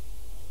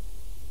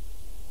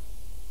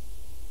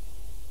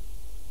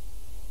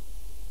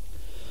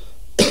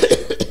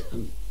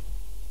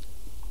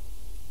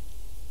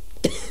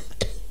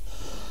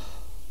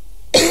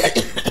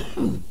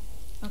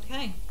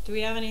 Okay. Do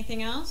we have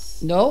anything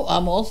else? No,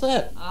 I'm all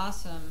set.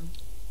 Awesome.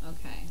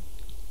 Okay.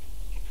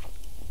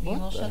 What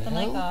We'll the shut the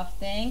mic hell? off.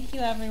 Thank you,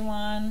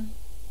 everyone.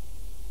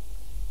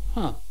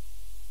 Huh.